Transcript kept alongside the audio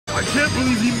I can't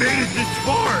believe he made it this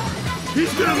far!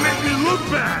 He's gonna make me look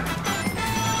bad!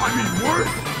 I mean,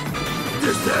 worse?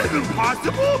 Is that even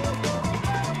possible?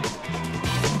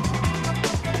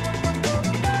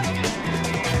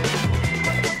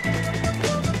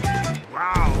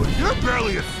 Wow, you're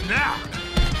barely a snack!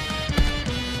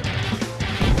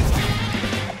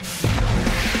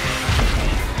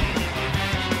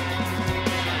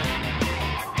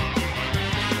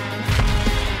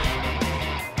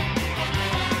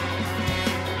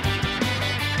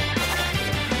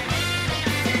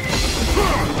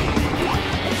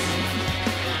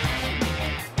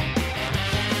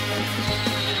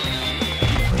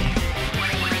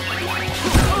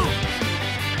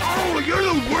 You're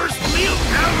the worst meal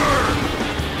ever!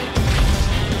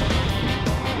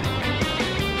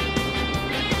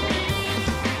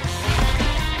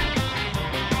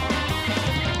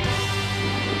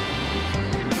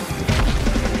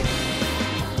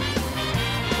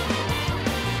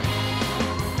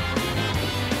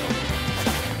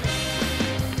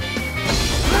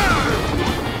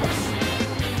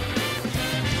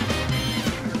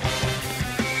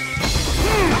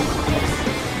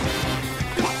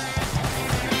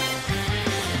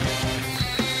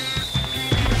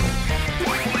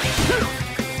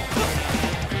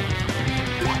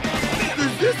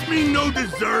 Does this mean no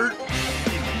dessert?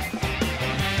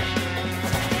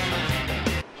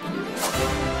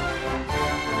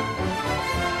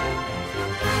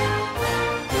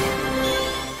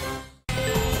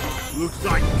 Looks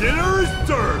like dinner is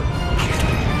served!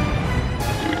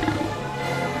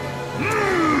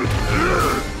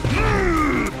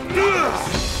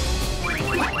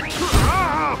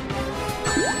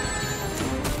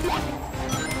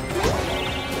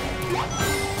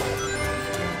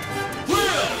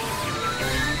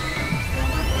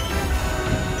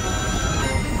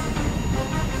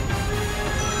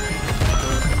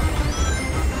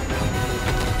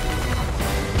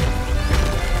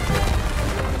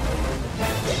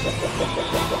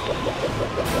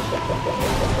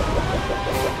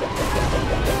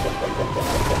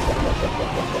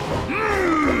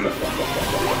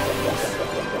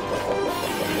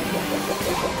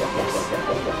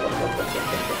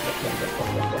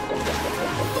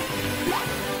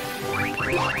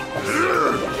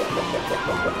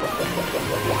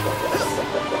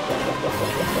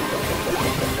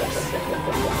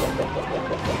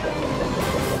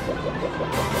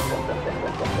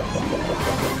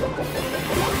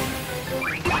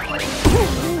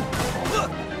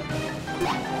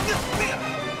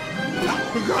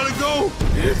 We gotta go!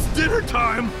 It's dinner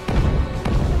time!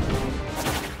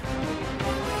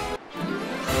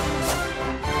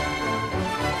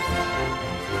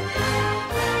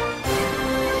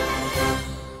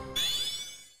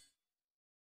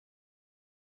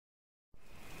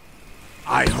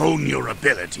 I hone your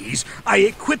abilities. I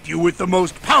equip you with the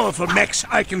most powerful mechs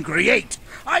I can create.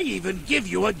 I even give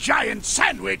you a giant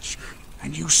sandwich.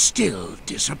 And you still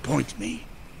disappoint me.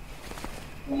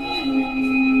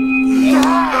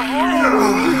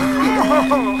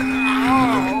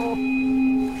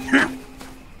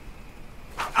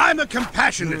 I'm a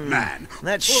compassionate man.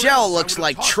 That shell looks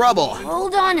like trouble.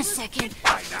 Hold on a second.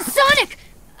 Sonic!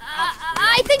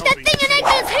 I think that thing in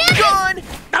Eggman's hand Gone!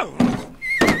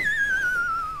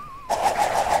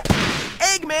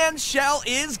 Eggman's shell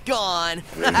is gone.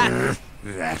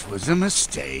 That was a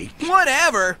mistake.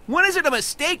 Whatever. When is it a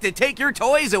mistake to take your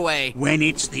toys away? When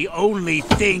it's the only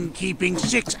thing keeping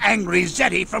 6 angry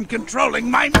Zeti from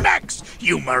controlling my mechs,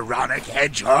 you moronic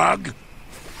hedgehog!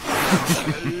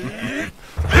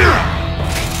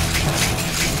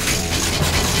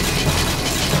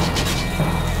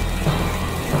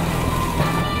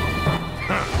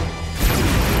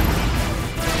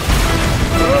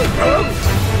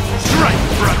 Strike,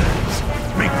 brothers!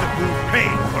 Make the fool pay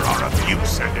for our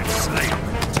abuse and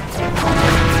enslavement.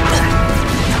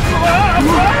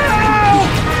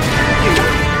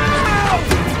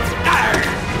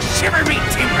 Shiver me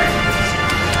timbers!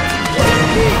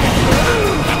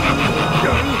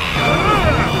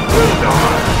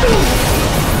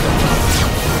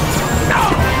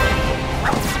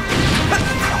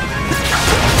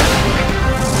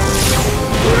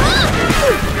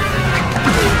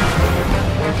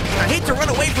 I hate to run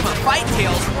away from a fight,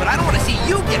 Tails, but I don't want to see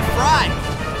you get fried.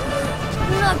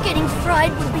 Not getting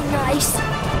fried would be nice.